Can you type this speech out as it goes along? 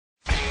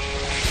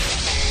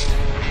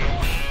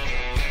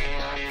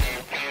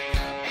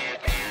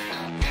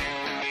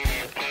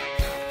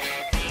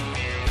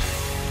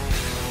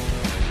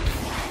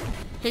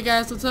Hey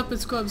guys, what's up?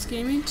 It's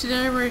Gwbsgaming.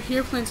 Today we're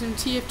here playing some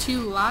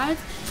TF2 live,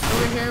 and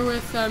we're here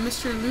with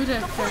Mr.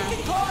 Ludek.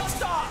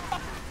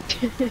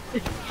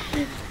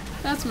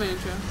 That's my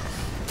intro.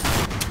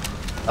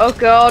 Oh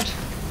god.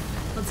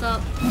 What's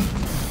up?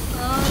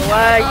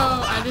 Lag.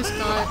 Oh, I just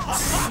got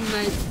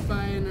sniped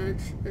by an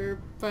archer,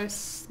 by a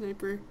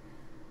sniper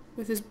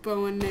with his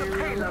bow and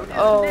arrow.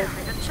 Oh.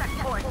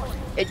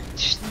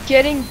 It's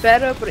getting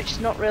better, but it's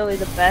not really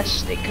the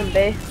best it can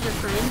be. Your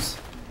frames?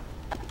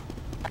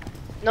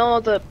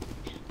 No,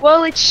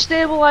 well, it's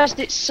stabilized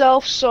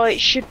itself, so it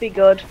should be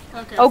good.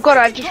 Okay. Oh god,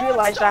 I just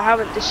realized I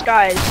haven't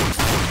disguised.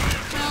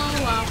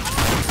 Oh wow.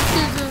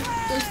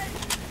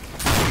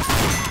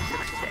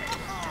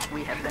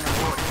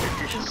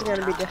 This is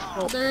gonna be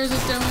difficult. There is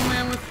a demo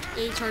man with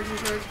a charging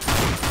charge.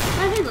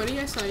 Oh, hey buddy,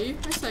 I saw you.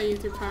 I saw you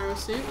with your pyro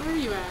suit. Where are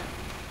you at?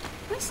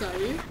 I saw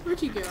you.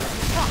 Where'd you go?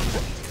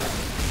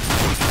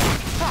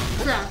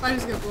 Crap, I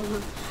just got blown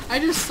up. I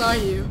just saw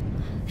you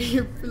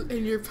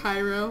in your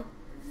pyro.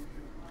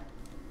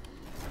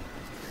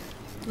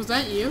 Was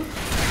that you?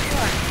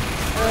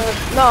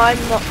 No,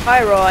 I'm not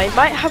pyro. I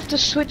might have to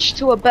switch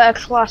to a better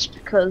class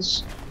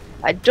because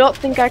I don't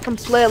think I can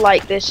play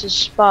like this as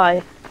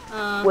spy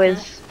Okay.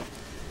 with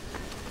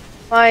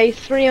my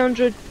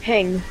 300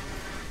 ping.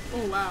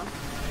 Oh wow.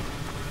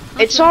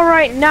 Okay. It's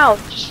alright now.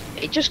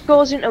 It just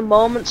goes into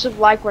moments of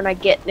like when I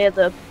get near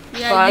the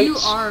yeah, fights.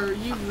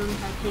 you really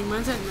have ping.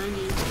 Mine's at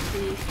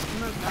 93. I'm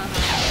not that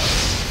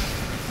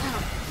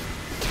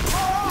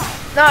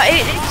high. No,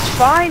 it's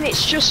fine.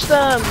 It's just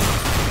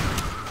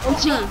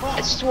once it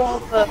gets to all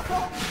the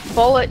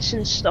bullets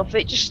and stuff,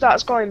 it just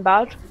starts going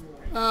bad.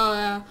 Oh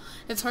yeah,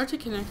 it's hard to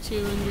connect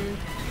to when you're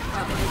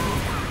at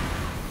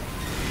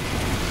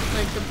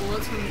like the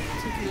bullets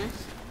to connect.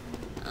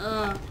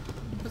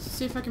 Let's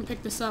see if I can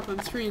pick this up. I'm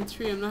 3 and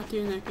 3. I'm not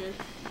doing that good.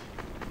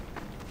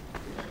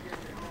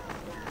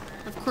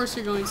 Of course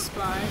you're going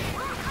spy.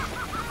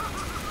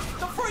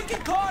 The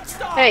freaking card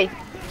stop! Hey,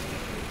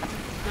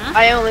 Huh?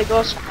 I only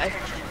go spy.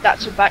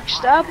 That's a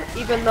backstab,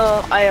 even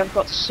though I have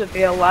got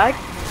severe lag.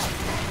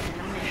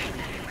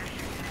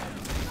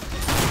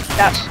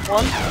 That's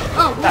one.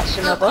 Oh, that's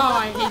another. Oh,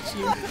 I hate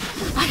you.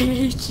 I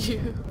hate you.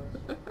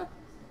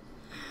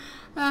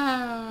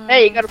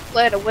 Hey, you gotta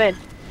play to win.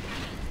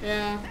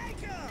 Yeah.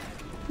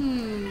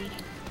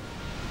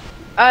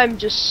 I'm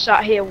just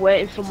sat here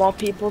waiting for more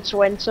people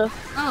to enter.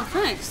 Oh,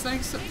 thanks.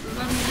 Thanks for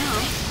letting me know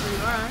where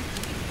you are.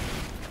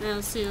 Yeah,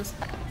 let's see this.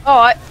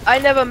 Oh, I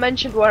never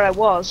mentioned where I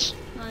was.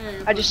 Oh, yeah,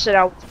 you're I just said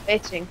I was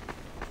waiting.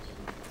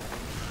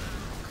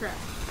 crap.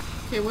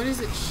 Okay, what is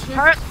it? Shift.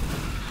 Alright.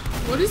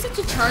 What is it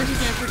to charge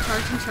again for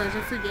charging charge?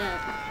 I forget.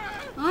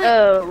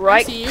 Oh,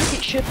 Right. I see you.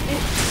 It should be.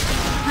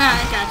 Ha,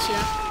 I gotcha.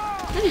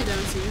 I knew that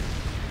was you.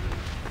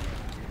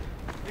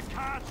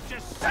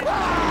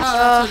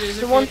 Oh, that's what it is.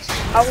 The Okay. one It's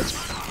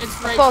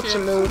I right thought to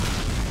shift. move.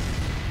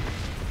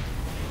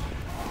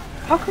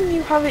 How come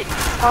you have it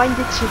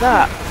binded to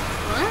that?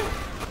 What?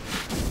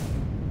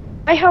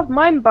 I have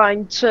mine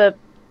bind to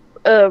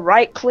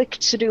right click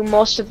to do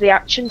most of the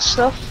action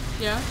stuff.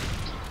 Yeah.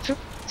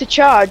 To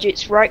charge,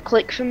 it's right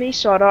click for me,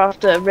 so I don't have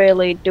to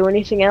really do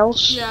anything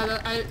else. Yeah,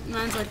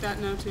 mine's like that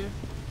now too.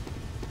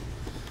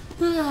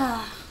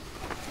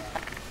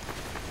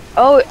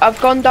 Oh, I've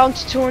gone down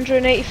to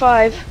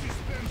 285.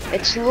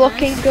 It's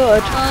looking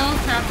good.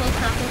 Oh crap, oh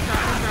crap, oh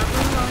crap, oh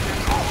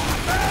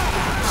crap,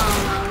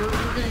 oh no,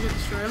 we're gonna get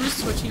destroyed. I'm just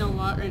switching a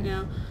lot right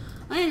now.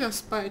 I'm gonna go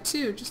spy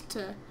too, just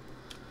to...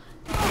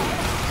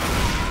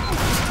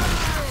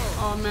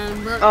 Oh man,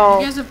 you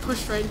guys have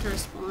pushed right into our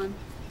spawn.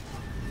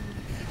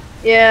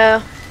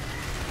 Yeah.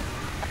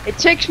 It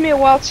takes me a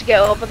while to get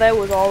over there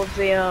with all of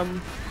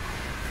the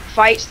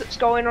fights that's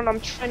going on. I'm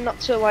trying not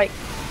to like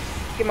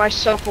give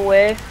myself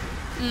away.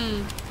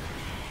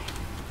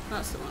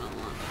 That's the one I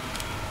want.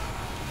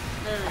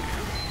 There we go.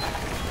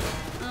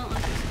 Oh,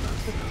 okay,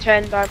 so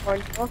 10,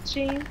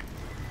 9.14.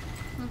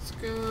 let's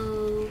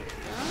go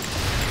back.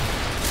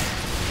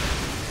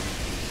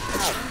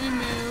 Let me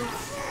move.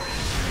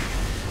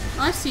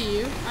 Oh, I see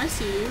you. I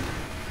see you.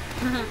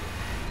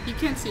 You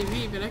can't see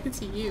me, but I can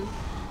see you.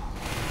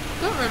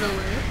 Don't run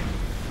away.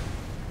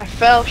 I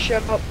fell,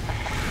 shut up.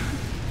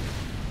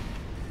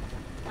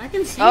 I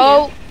can see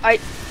Oh, you.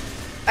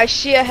 I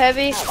see a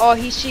heavy. Oh,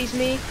 he sees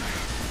me.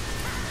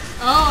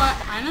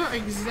 Oh, I know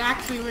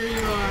exactly where you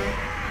are.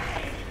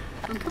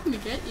 I'm coming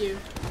to get you.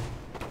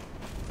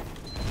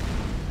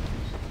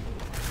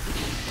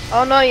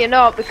 Oh no, you're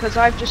not, because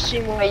I've just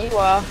seen where you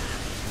are.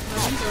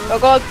 Oh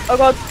god, oh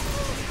god.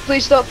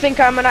 Please don't think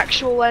I'm an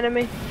actual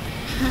enemy.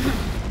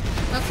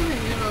 That's what I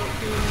knew about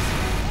doing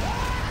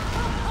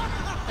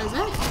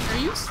this. Are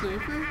you a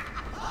sniper?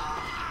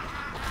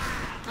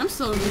 I'm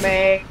still invisible.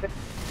 Maybe.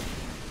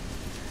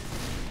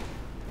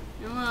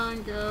 Come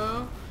on,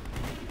 go.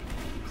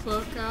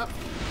 Cloak up.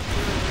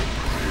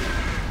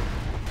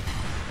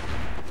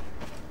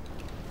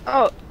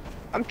 Oh,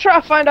 I'm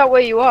trying to find out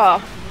where you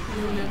are.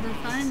 You'll never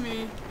find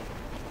me.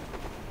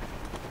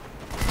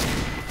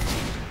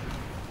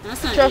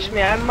 That's not Trust you.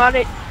 me,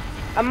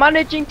 I'm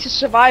managing to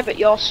survive at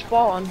your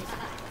spawn.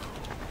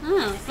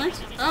 Oh,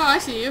 thanks. Oh, I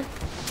see you.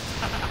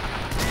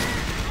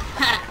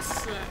 Ha,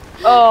 suck.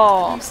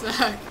 Oh, You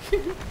suck.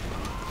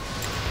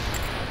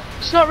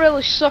 it's not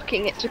really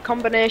sucking. It's a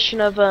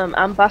combination of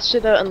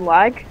ambassador and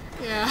lag.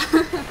 Yeah.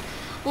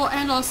 Well,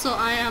 and also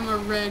I am a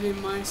red in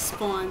my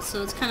spawn,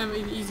 so it's kind of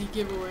an easy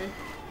giveaway.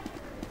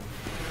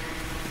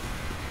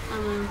 I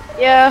mean,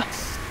 Yeah.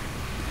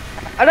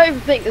 I don't even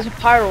think there's a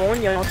pyro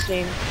on your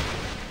team.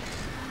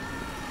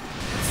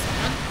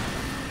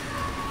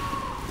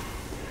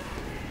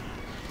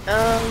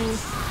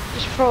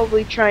 Just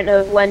probably trying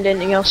to blend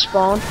into your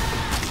spawn. no,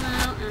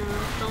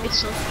 don't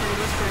It's- go slow,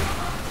 that's good.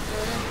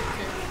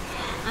 Okay.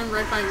 I'm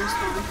right by your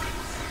spawn.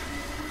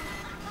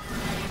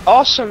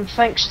 Awesome,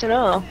 thanks to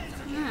know.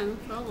 Yeah, no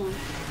problem.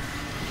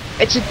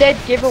 It's a dead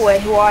giveaway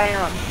who I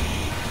am.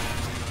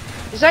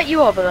 Is that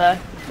you over there?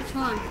 Which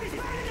one?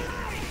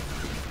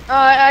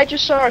 I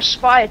just saw a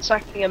spy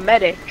attacking a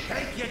medic.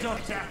 Thank you,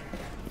 Doctor.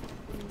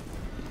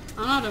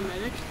 I'm not a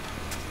medic.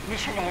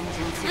 Mission ends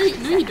in No,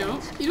 60 no you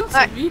don't. You don't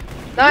Hi. see me.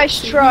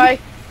 Nice try.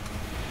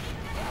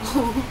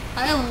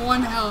 I have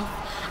 1 health.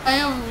 I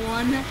have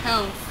 1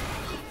 health.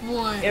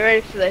 What? Are you ready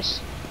for this?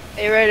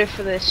 Are you ready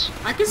for this?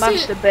 I can stay.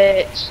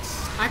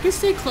 Masturbate. I can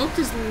stay cloaked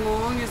as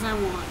long as I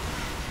want.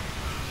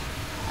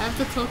 I have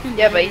the cloak and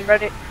Yeah, but dagger. you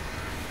ready?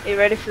 Are you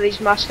ready for these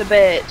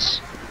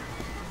masturbates?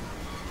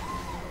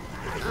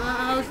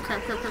 Oh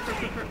crap!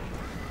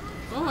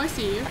 Oh, I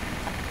see you.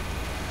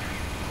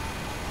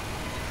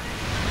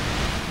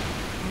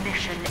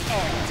 Mission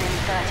ends in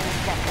 30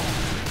 seconds.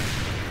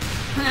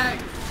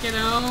 Get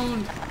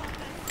owned.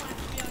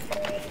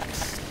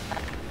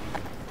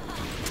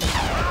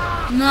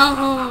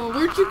 No,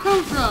 where'd you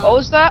come from? What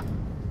was that?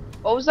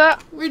 What was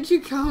that? Where'd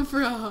you come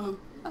from?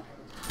 I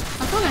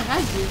thought I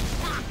had you.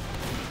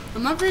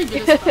 I'm not very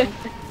good at spying.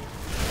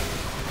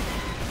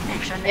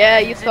 Mission Yeah,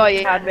 you ends in thought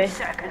you had 10 me.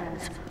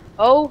 seconds.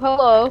 Oh,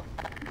 hello.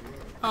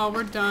 Oh,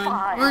 we're done.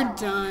 5, We're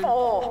done.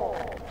 4,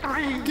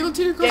 3,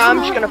 Guilty to Yeah, I'm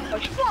just gonna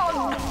push.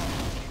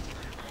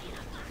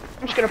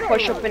 I'm just gonna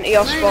push up into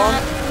your No, you're spawn.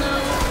 not. No,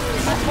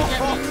 you're not gonna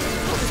get me.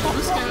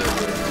 Let's go.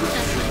 Look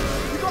at me.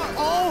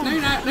 No,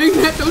 you're not. No, you're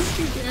not. Don't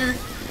you dare.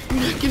 You're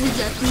not gonna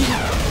get me.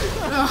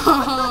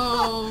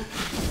 No.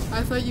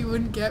 I thought you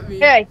wouldn't get me.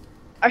 Hey,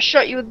 I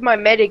shot you with my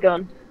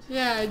medigun.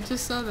 Yeah, I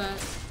just saw that.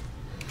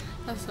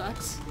 That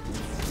sucks.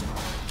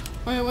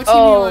 Wait, what team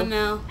Oh. are you on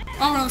now?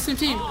 Oh, we're on the same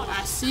team.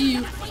 I see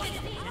you.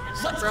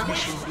 What's up, bro?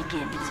 mission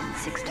begins in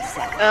 60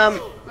 seconds.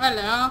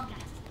 Hello.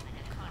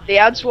 The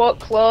ads won't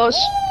close.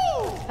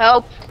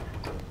 Help.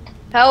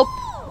 Help.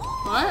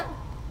 What?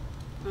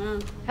 Oh.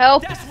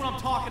 Help. That's what I'm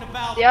talking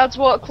about. The ads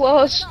won't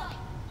close.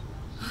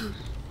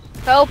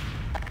 Help.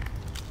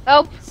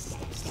 Help.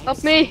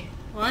 Help me.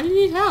 Why do you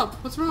need help?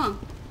 What's wrong?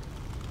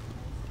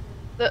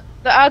 The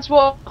ads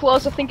won't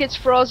close. I think it's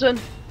frozen.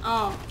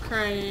 Oh,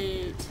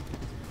 great.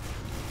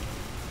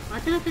 Why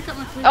can't I pick up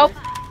my cleaver? Oh.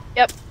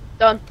 Yep.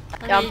 Done.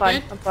 Okay, Yeah, I'm you fine.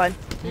 good? I'm fine.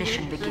 You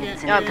Mission good?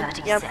 begins Okay, in okay.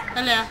 30 Yep. seconds.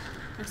 Hello.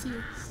 I see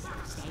you.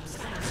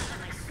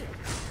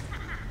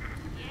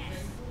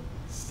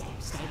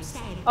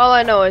 All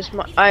I know is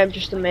I am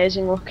just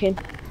amazing looking.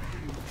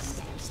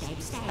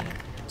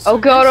 Oh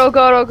god, oh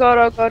god, oh god,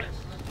 oh god.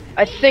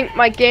 I think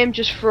my game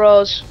just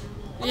froze.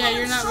 Yeah,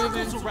 you're not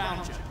Circles moving.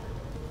 around you.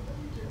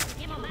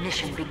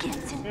 Mission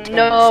begins in 10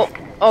 No.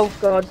 seconds. Oh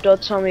god,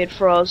 don't tell me it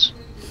froze.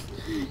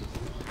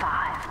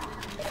 5,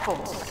 4,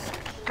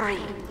 3,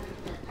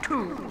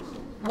 2,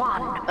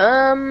 1.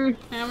 And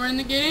we're in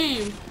the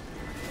game.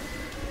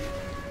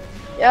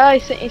 Yeah, I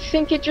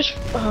think it just.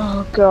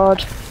 Oh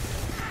god.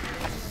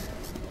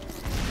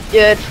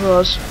 Yeah, it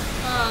froze.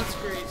 Oh, that's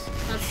great.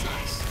 That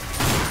sucks.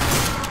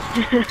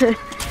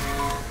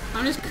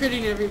 I'm just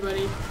critting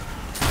everybody.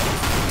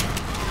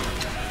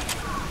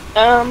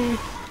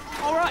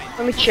 All right.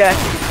 Let me check.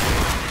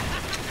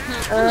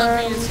 I love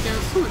being a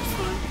scout. So much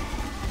fun.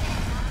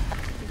 I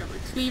got my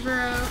cleaver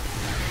out.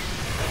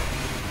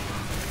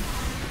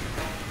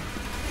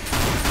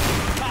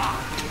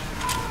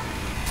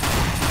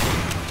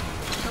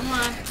 Come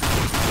on.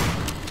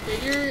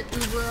 Get your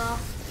Uber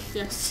off.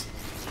 Yes.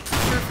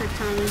 Perfect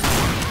timing.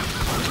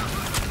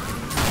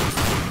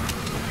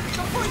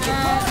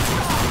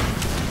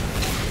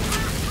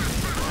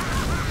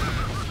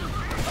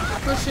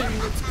 Pushing,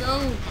 let's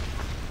go.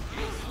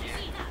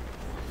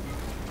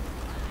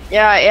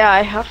 Yeah,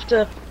 I have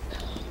to.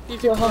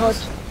 If you're God.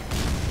 close.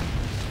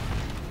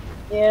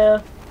 Yeah.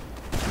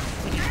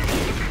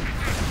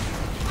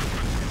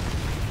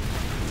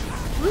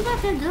 Where'd that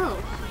guy go?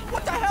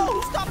 What the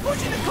hell? Stop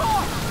pushing the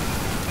car.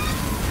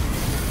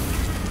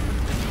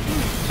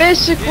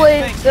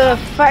 Basically, the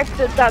fact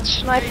that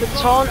sniper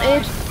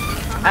taunted,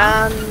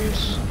 and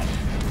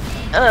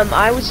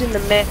I was in the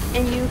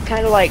menu,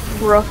 kind of like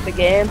broke the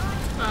game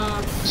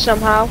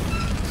somehow.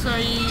 So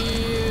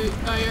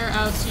you're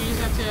out, so you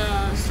just have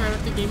to start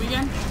up the game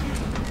again?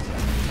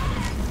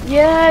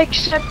 Yeah,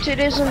 except it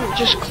isn't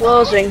just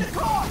closing.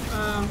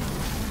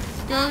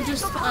 Go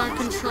just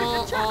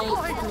Control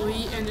Alt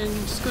Delete and then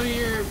just go to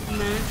your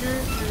manager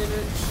and then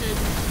it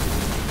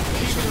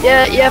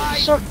Yeah.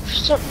 For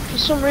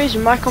some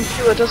reason, my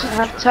computer doesn't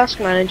have task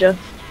manager.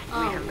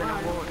 Oh, We have been wow.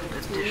 awarded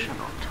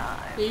additional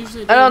time. They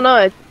usually I don't know.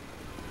 I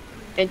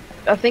think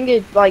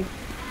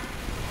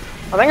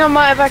I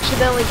might have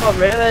accidentally got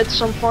rid of it at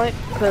some point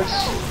because.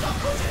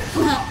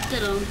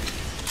 Get on.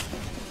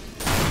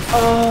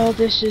 Oh,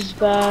 this is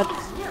bad.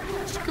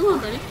 Come on,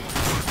 buddy.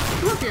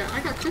 Come up here. I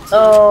got crits on.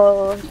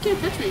 Oh. You can't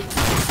touch me.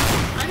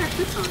 I got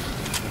crits on.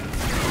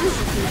 You can't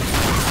touch me.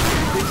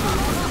 I got crits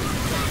on.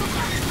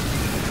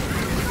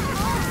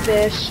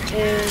 This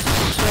is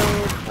so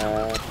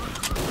bad.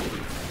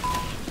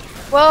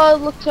 Well,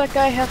 it looks like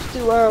I have to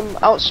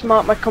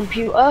outsmart my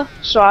computer,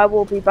 so I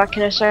will be back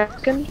in a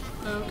second.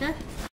 Okay.